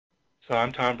So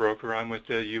I'm Tom Brocher. I'm with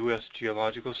the U.S.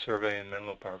 Geological Survey in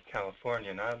Menlo Park,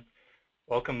 California, and I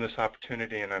welcome this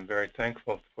opportunity, and I'm very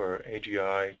thankful for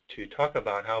AGI to talk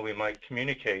about how we might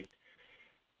communicate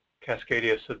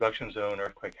Cascadia Subduction Zone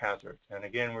earthquake hazards. And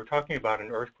again, we're talking about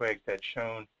an earthquake that's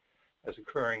shown as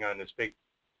occurring on this big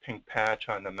pink patch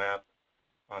on the map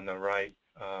on the right,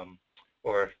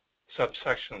 or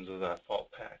subsections of that fault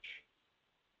patch.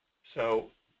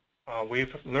 So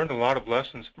we've learned a lot of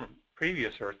lessons from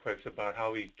previous earthquakes about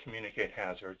how we communicate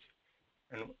hazards,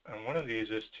 and one of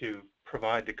these is to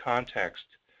provide the context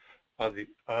of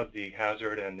the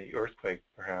hazard and the earthquake,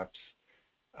 perhaps.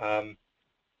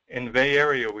 In the Bay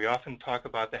Area, we often talk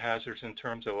about the hazards in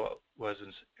terms of what was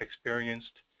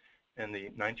experienced in the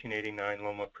 1989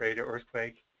 Loma Prieta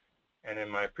earthquake, and in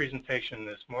my presentation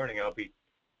this morning, I'll be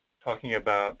talking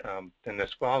about the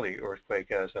Nisqually earthquake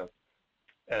as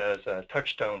a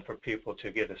touchstone for people to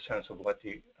get a sense of what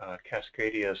the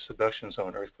Cascadia Subduction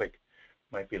Zone earthquake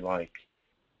might be like.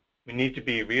 We need to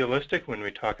be realistic when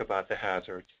we talk about the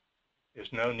hazards.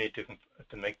 There's no need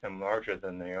to make them larger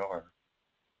than they are.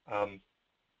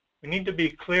 We need to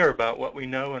be clear about what we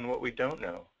know and what we don't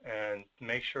know, and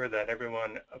make sure that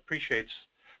everyone appreciates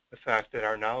the fact that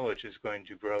our knowledge is going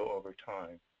to grow over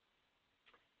time.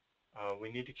 We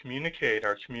need to communicate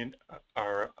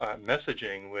our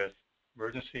messaging with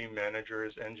emergency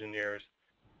managers, engineers,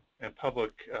 and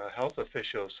public health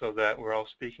officials so that we're all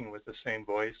speaking with the same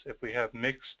voice. If we have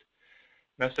mixed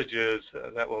messages,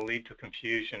 that will lead to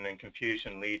confusion, and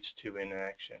confusion leads to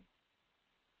inaction.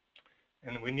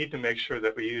 And we need to make sure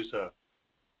that we use a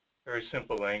very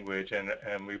simple language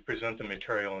and we present the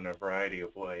material in a variety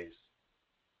of ways.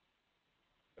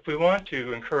 If we want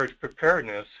to encourage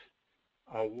preparedness,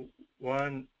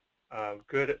 one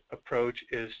good approach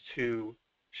is to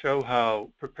show how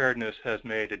preparedness has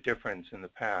made a difference in the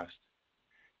past.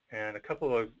 And a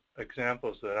couple of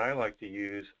examples that I like to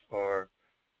use are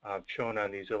shown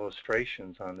on these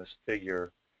illustrations on this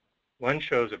figure. One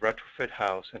shows a retrofit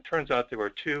house, and it turns out there were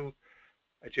two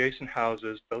adjacent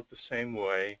houses built the same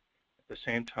way at the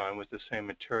same time with the same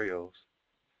materials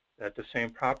that the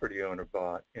same property owner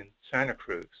bought in Santa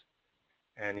Cruz.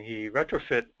 And he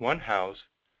retrofit one house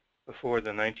before the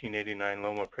 1989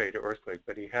 Loma Prieta earthquake,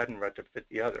 but he hadn't retrofit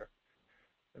the other.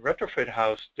 The retrofit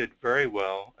house did very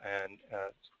well and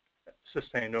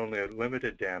sustained only a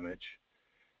limited damage.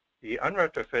 The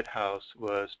unretrofit house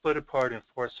was split apart in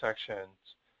 4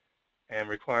 sections and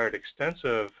required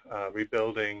extensive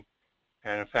rebuilding,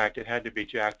 and in fact it had to be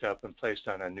jacked up and placed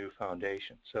on a new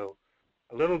foundation. So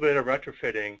a little bit of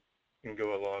retrofitting can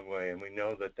go a long way, and we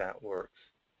know that that works.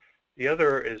 The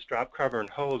other is drop, cover, and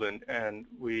hold, and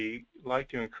we like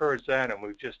to encourage that, and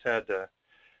we've just had the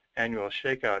annual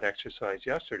shakeout exercise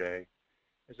yesterday,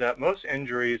 is that most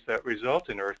injuries that result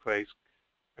in earthquakes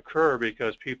occur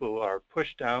because people are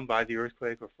pushed down by the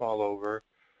earthquake or fall over,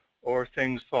 or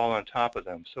things fall on top of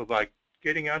them. So by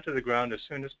getting onto the ground as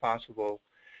soon as possible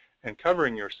and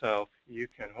covering yourself, you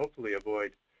can hopefully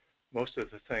avoid most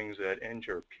of the things that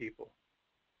injure people.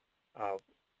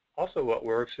 Also what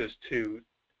works is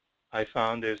I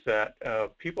found is that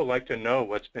people like to know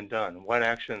what's been done, what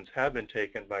actions have been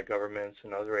taken by governments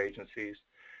and other agencies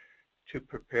to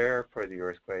prepare for the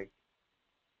earthquake.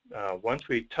 Once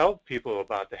we tell people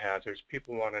about the hazards,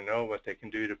 people want to know what they can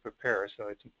do to prepare, so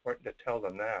it's important to tell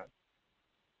them that.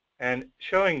 And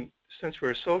showing, since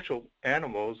we're social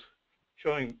animals,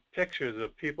 showing pictures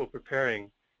of people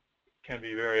preparing can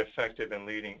be very effective in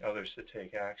leading others to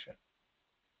take action.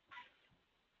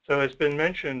 So it's been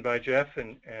mentioned by Jeff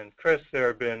and Chris, there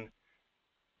have been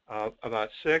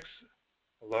about 6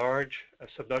 large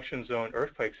subduction zone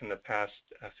earthquakes in the past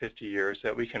 50 years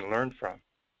that we can learn from.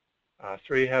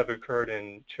 3 have occurred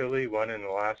in Chile, 1 in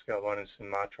Alaska, 1 in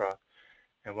Sumatra,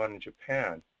 and 1 in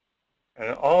Japan.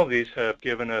 And all of these have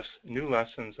given us new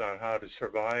lessons on how to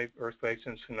survive earthquakes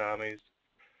and tsunamis,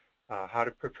 how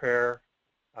to prepare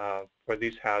for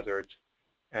these hazards,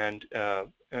 and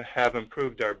have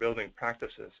improved our building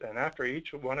practices. And after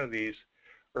each one of these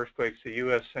earthquakes, the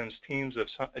U.S. sends teams of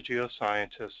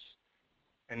geoscientists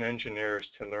and engineers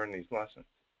to learn these lessons.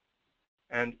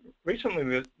 And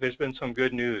recently, there's been some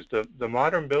good news. The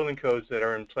modern building codes that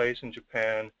are in place in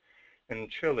Japan and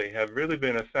Chile have really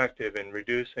been effective in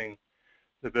reducing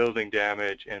the building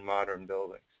damage in modern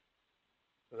buildings.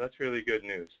 So that's really good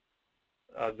news.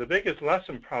 The biggest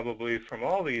lesson probably from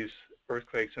all these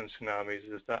earthquakes and tsunamis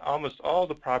is that almost all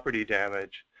the property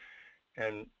damage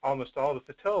and almost all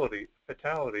the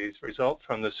fatalities result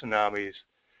from the tsunamis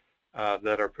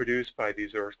that are produced by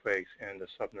these earthquakes and the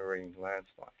submarine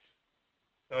landslides.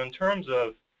 So in terms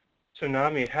of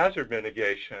tsunami hazard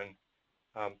mitigation,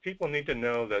 people need to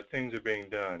know that things are being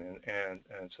done,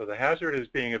 and so the hazard is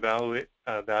being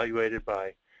evaluated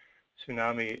by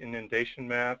tsunami inundation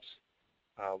maps.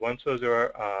 Once those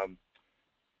are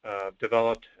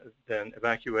developed, then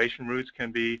evacuation routes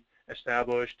can be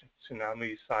established,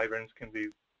 tsunami sirens can be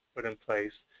put in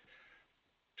place.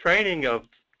 Training of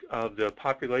the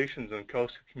populations in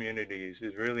coastal communities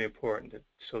is really important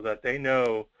so that they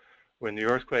know when the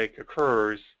earthquake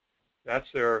occurs,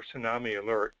 that's their tsunami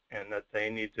alert, and that they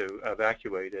need to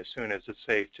evacuate as soon as it's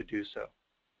safe to do so.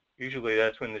 Usually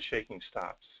that's when the shaking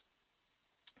stops.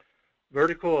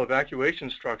 Vertical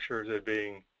evacuation structures are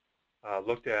being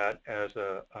looked at as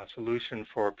a solution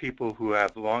for people who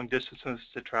have long distances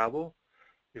to travel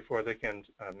before they can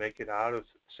make it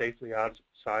safely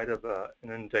outside of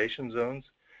inundation zones.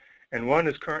 And one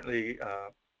is currently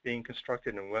being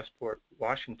constructed in Westport,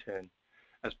 Washington,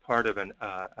 as part of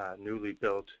a newly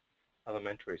built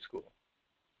elementary school.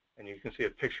 And you can see a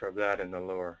picture of that in the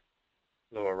lower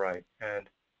right. And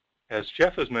as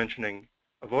Jeff was mentioning,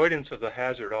 avoidance of the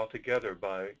hazard altogether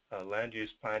by land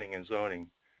use planning and zoning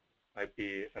might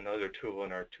be another tool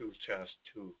in our tool chest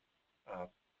to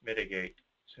mitigate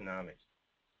tsunamis.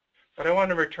 But I want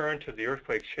to return to the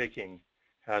earthquake shaking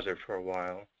hazard for a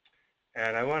while.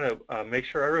 And I want to make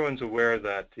sure everyone's aware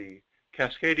that the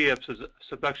Cascadia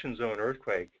Subduction Zone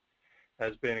earthquake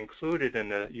has been included in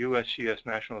the USGS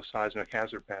National Seismic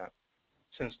Hazard Map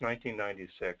since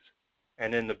 1996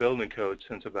 and in the building code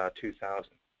since about 2000.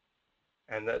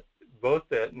 And that both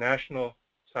the National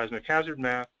Seismic Hazard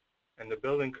Map and the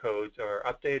building codes are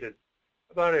updated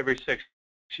about every 6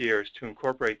 years to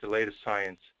incorporate the latest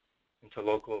science into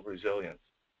local resilience.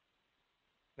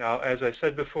 Now, as I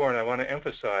said before, and I want to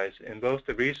emphasize, in both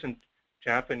the recent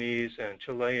Japanese and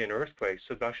Chilean earthquakes,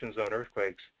 subduction zone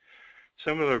earthquakes,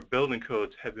 similar building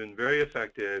codes have been very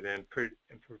effective in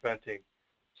preventing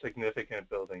significant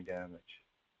building damage.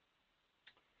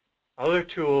 Other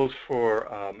tools for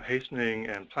hastening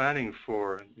and planning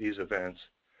for these events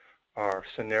are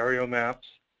scenario maps,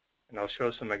 and I'll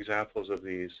show some examples of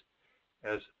these.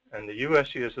 And the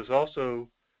USGS is also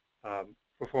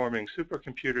performing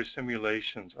supercomputer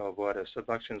simulations of what a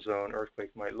subduction zone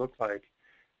earthquake might look like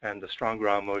and the strong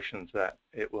ground motions that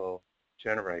it will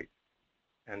generate.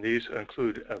 And these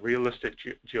include realistic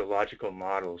geological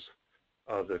models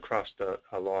of the crust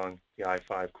along the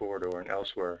I-5 corridor and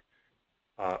elsewhere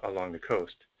along the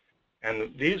coast.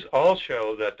 And these all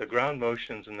show that the ground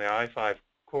motions in the I-5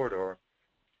 corridor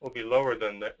will be lower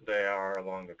than they are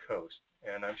along the coast.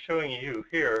 And I'm showing you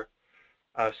here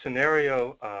a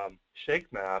scenario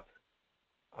shake map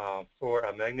for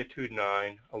a magnitude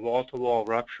 9, a wall-to-wall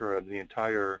rupture of the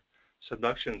entire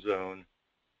subduction zone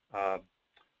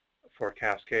for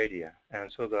Cascadia.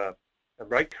 And so the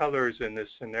bright colors in this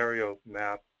scenario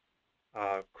map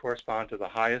correspond to the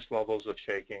highest levels of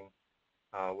shaking,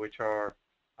 which are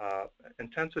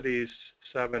intensities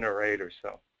 7 or 8 or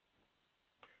so.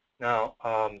 Now,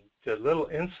 the little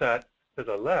inset to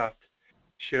the left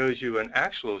shows you an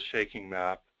actual shaking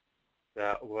map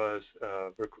that was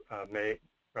made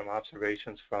from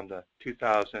observations from the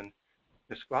 2000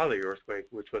 Nisqually earthquake,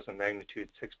 which was a magnitude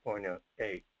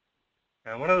 6.8.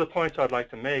 And one of the points I'd like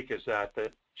to make is that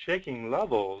the shaking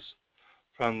levels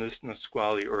from this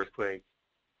Nisqually earthquake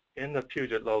in the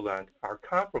Puget lowland are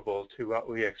comparable to what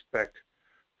we expect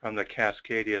from the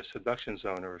Cascadia Subduction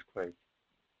Zone earthquake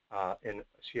in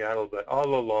Seattle, but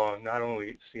all along, not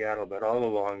only Seattle, but all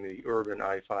along the urban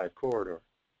I-5 corridor.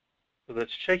 So the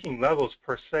shaking levels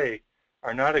per se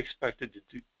are not expected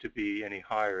to be any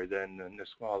higher than the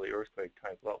Nisqually earthquake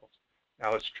type levels.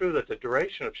 Now, it's true that the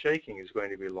duration of shaking is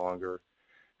going to be longer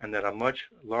and that a much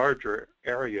larger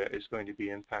area is going to be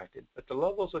impacted, but the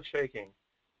levels of shaking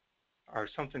are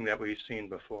something that we've seen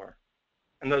before.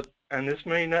 And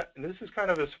this is kind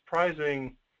of a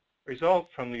surprising result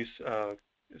from these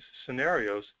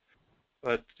scenarios,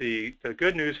 but the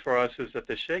good news for us is that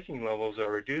the shaking levels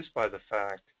are reduced by the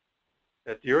fact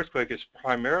that the earthquake is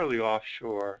primarily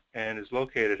offshore and is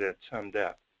located at some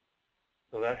depth.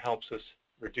 So that helps us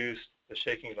reduce the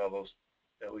shaking levels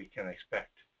that we can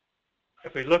expect.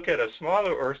 If we look at a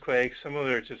smaller earthquake,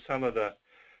 similar to some of the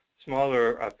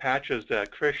smaller patches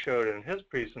that Chris showed in his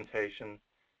presentation,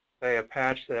 say a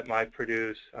patch that might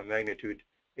produce a magnitude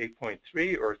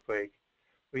 8.3 earthquake,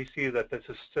 we see that this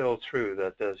is still true,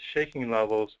 that the shaking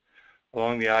levels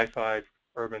along the I-5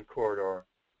 urban corridor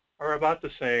are about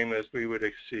the same as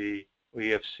we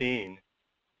have seen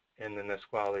in the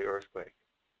Nisqually earthquake.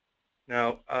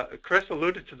 Now, Chris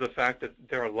alluded to the fact that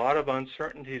there are a lot of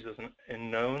uncertainties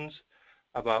and knowns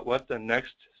about what the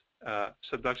next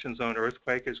subduction zone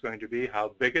earthquake is going to be,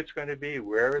 how big it's going to be,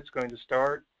 where it's going to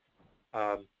start.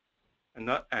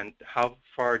 and how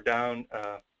far down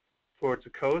towards the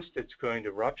coast it's going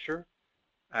to rupture.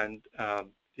 And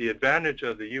the advantage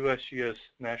of the USGS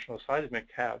National Seismic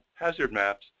Hazard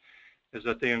Maps is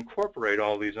that they incorporate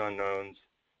all these unknowns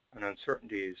and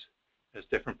uncertainties as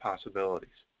different possibilities.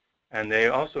 And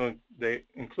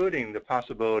including the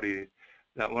possibility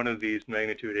that one of these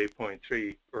magnitude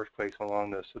 8.3 earthquakes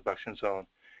along the subduction zone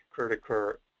could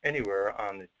occur anywhere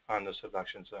on the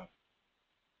subduction zone.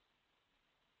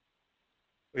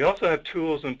 We also have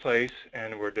tools in place,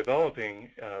 and we're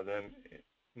developing them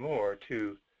more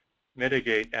to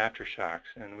mitigate aftershocks.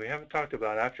 And we haven't talked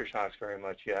about aftershocks very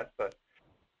much yet, but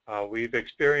we've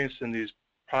experienced in these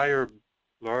prior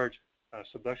large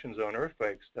subduction zone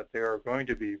earthquakes that there are going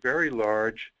to be very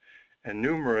large and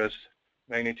numerous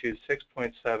magnitude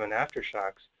 6.7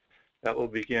 aftershocks that will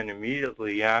begin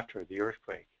immediately after the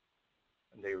earthquake.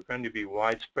 And they are going to be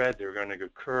widespread. They're going to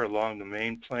occur along the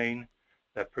main plane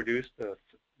that produced the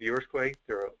earthquake.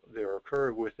 They'll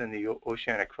occur within the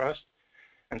oceanic crust.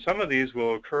 And some of these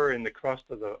will occur in the crust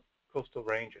of the coastal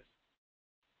ranges.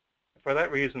 For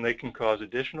that reason, they can cause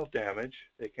additional damage.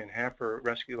 They can hamper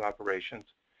rescue operations.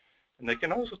 And they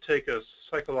can also take a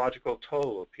psychological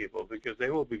toll of people because they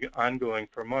will be ongoing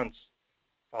for months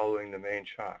following the main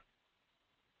shock.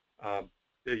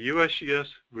 The USGS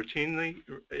routinely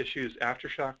issues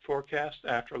aftershock forecasts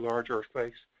after large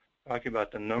earthquakes, talking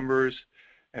about the numbers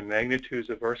and magnitudes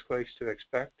of earthquakes to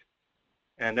expect.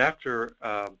 And after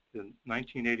the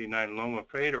 1989 Loma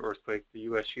Prieta earthquake, the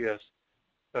USGS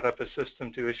set up a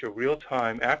system to issue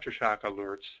real-time aftershock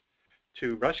alerts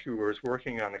to rescuers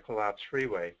working on a collapsed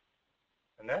freeway.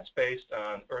 And that's based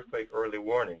on earthquake early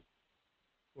warning,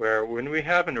 where when we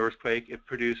have an earthquake, it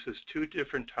produces two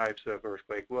different types of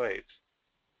earthquake waves.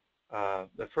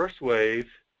 The first wave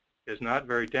is not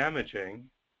very damaging,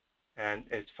 and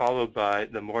it's followed by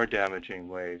the more damaging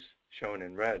waves shown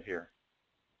in red here.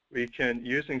 We can,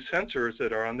 using sensors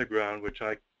that are on the ground, which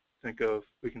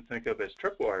we can think of as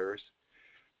tripwires,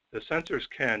 the sensors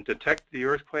can detect the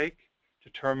earthquake,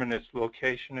 determine its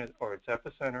location or its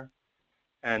epicenter,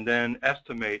 and then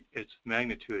estimate its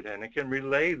magnitude. And it can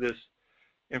relay this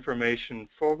information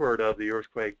forward of the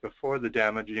earthquake before the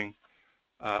damaging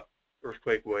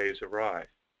earthquake waves arrive.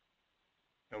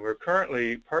 And we're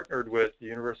currently partnered with the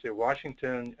University of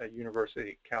Washington,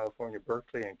 University of California,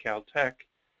 Berkeley, and Caltech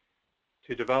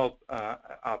to develop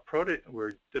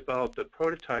we developed a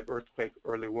prototype earthquake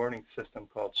early warning system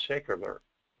called Shake Alert.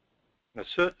 A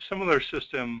similar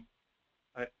system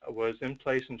was in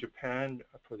place in Japan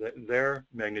for their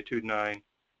magnitude 9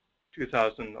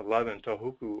 2011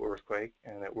 Tohoku earthquake,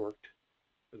 and it worked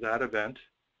for that event.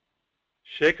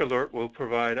 Shake Alert will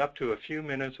provide up to a few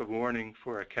minutes of warning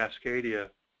for a Cascadia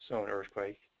zone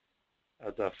earthquake.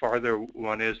 The farther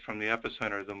one is from the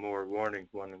epicenter, the more warning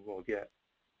one will get.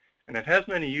 And it has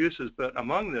many uses, but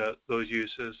among those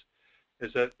uses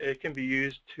is that it can be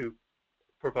used to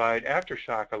provide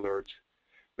aftershock alerts,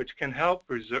 which can help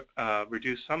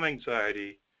reduce some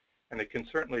anxiety, and it can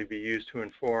certainly be used to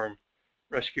inform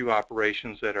rescue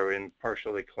operations that are in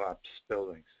partially collapsed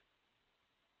buildings.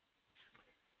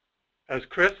 As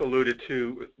Chris alluded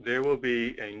to, there will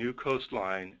be a new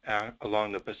coastline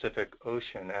along the Pacific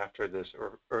Ocean after this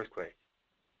earthquake.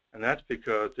 And that's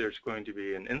because there's going to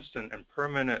be an instant and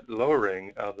permanent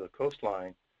lowering of the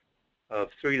coastline of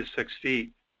 3 to 6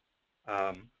 feet,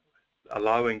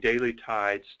 allowing daily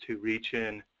tides to reach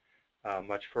in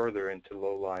much further into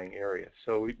low-lying areas.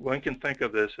 So one can think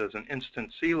of this as an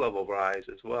instant sea level rise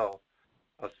as well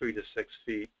of 3 to 6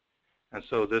 feet. And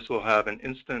so this will have an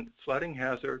instant flooding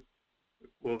hazard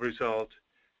will result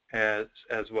as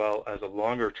well as a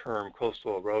longer-term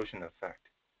coastal erosion effect.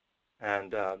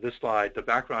 And this slide, the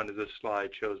background of this slide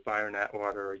shows Byron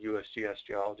Atwater, a USGS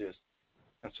geologist,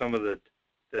 and some of the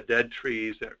dead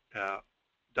trees that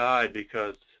died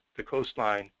because the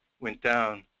coastline went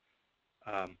down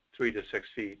 3 to 6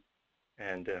 feet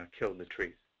and killed the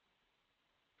trees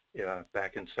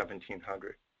back in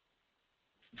 1700.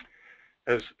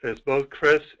 As both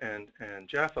Chris and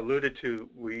Jeff alluded to,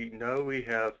 we know we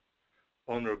have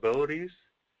vulnerabilities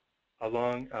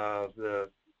along the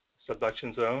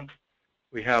subduction zone.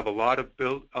 We have a lot of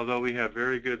although we have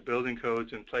very good building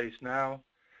codes in place now,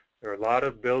 there are a lot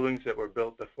of buildings that were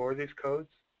built before these codes.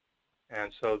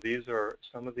 And so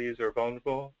some of these are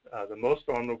vulnerable. The most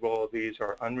vulnerable of these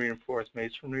are unreinforced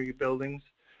masonry buildings,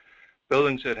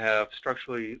 buildings that have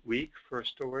structurally weak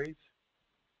first stories,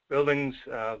 buildings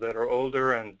that are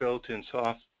older and built in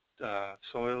soft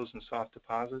soils and soft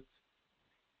deposits,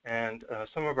 and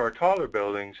some of our taller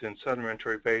buildings in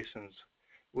sedimentary basins,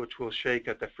 which will shake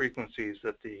at the frequencies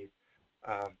that the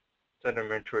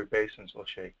sedimentary basins will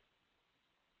shake.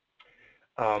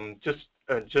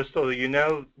 Just so you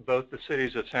know, both the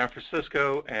cities of San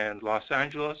Francisco and Los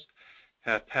Angeles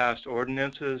have passed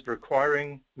ordinances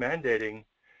mandating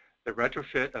the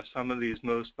retrofit of some of these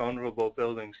most vulnerable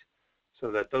buildings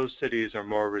so that those cities are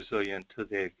more resilient to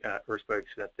the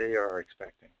earthquakes that they are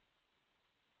expecting.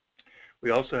 We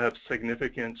also have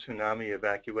significant tsunami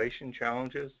evacuation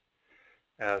challenges.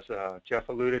 As Jeff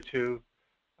alluded to,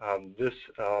 this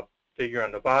figure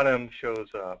on the bottom shows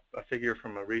a figure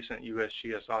from a recent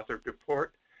USGS authored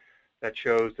report that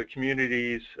shows the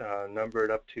communities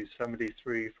numbered up to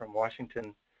 73 from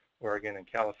Washington, Oregon,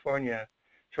 and California,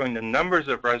 showing the numbers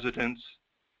of residents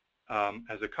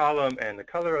as a column, and the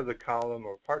color of the column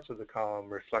or parts of the column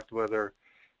reflect whether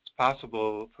it's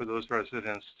possible for those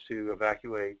residents to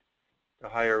evacuate to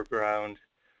higher ground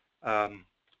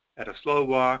at a slow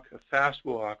walk, a fast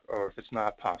walk, or if it's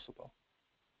not possible.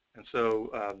 And so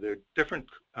there are different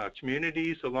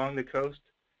communities along the coast.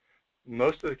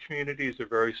 Most of the communities are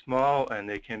very small and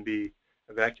they can be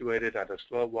evacuated at a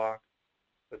slow walk,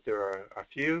 but there are a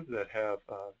few that have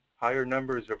higher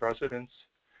numbers of residents,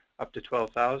 up to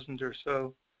 12,000 or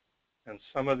so, and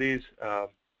some of these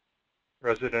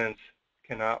residents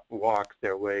cannot walk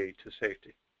their way to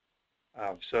safety.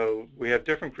 So we have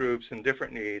different groups and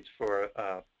different needs for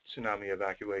tsunami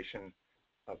evacuation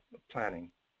planning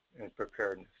and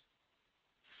preparedness.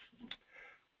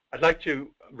 I'd like to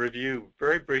review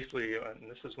very briefly, and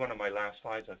this is one of my last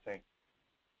slides, I think,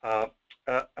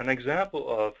 an example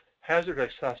of hazard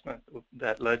assessment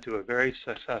that led to a very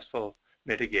successful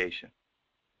mitigation.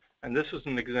 And this is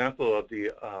an example of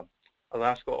the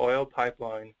Alaska oil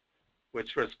pipeline,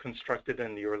 which was constructed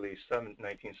in the early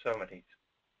 1970s.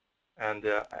 And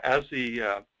as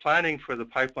the planning for the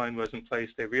pipeline was in place,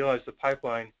 they realized the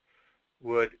pipeline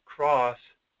would cross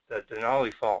the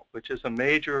Denali Fault, which is a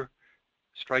major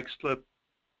strike-slip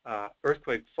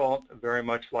earthquake fault, very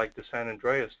much like the San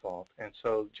Andreas Fault. And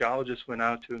so geologists went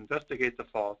out to investigate the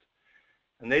fault,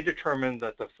 and they determined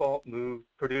that the fault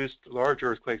produced large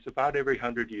earthquakes about every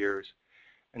 100 years,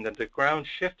 and that the ground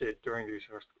shifted during these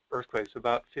earthquakes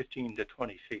about 15 to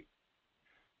 20 feet.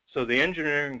 So the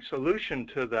engineering solution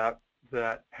to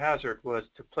that hazard was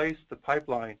to place the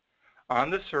pipeline on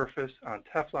the surface on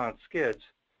Teflon skids,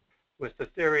 with the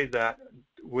theory that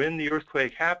when the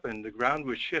earthquake happened, the ground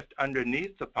would shift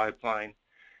underneath the pipeline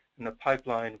and the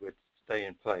pipeline would stay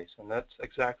in place. And that's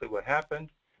exactly what happened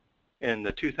in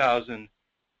the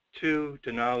 2002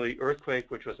 Denali earthquake,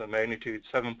 which was a magnitude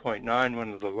 7.9, one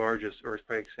of the largest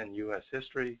earthquakes in U.S.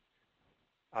 history.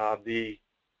 The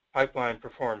pipeline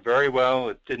performed very well.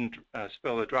 It didn't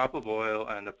spill a drop of oil,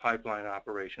 and the pipeline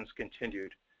operations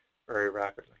continued very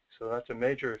rapidly. So that's a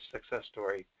major success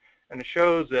story. And it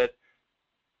shows that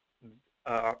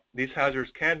these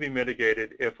hazards can be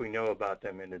mitigated if we know about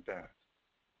them in advance.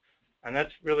 And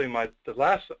that's really the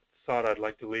last thought I'd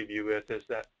like to leave you with is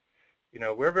that,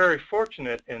 we're very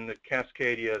fortunate in the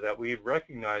Cascadia that we've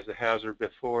recognized the hazard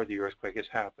before the earthquake has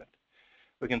happened.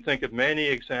 We can think of many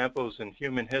examples in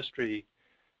human history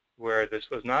where this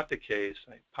was not the case,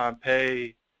 like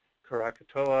Pompeii,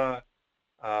 Krakatoa,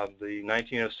 the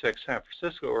 1906 San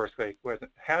Francisco earthquake, where the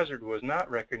hazard was not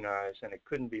recognized and it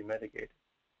couldn't be mitigated.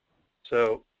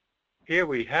 So here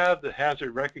we have the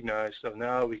hazard recognized, so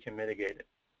now we can mitigate it.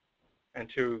 And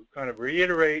to kind of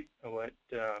reiterate what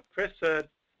Chris said,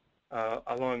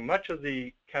 along much of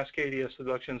the Cascadia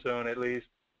subduction zone at least,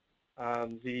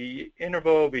 the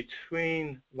interval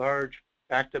between large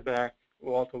back-to-back,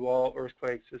 wall-to-wall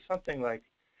earthquakes is something like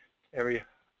every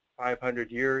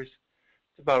 500 years.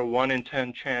 It's about a 1 in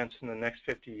 10 chance in the next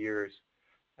 50 years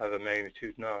of a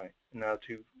magnitude 9. Now,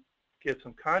 to give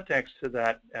some context to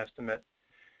that estimate,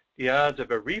 the odds of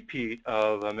a repeat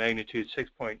of a magnitude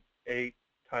 6.8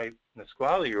 type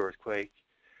Nisqually earthquake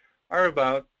are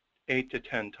about 8 to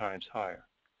 10 times higher.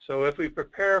 So if we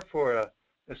prepare for a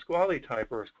Nisqually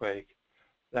type earthquake,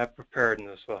 that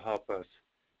preparedness will help us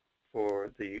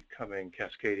for the coming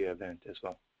Cascadia event as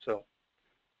well. So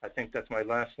I think that's my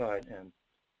last slide, and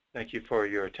thank you for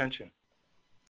your attention.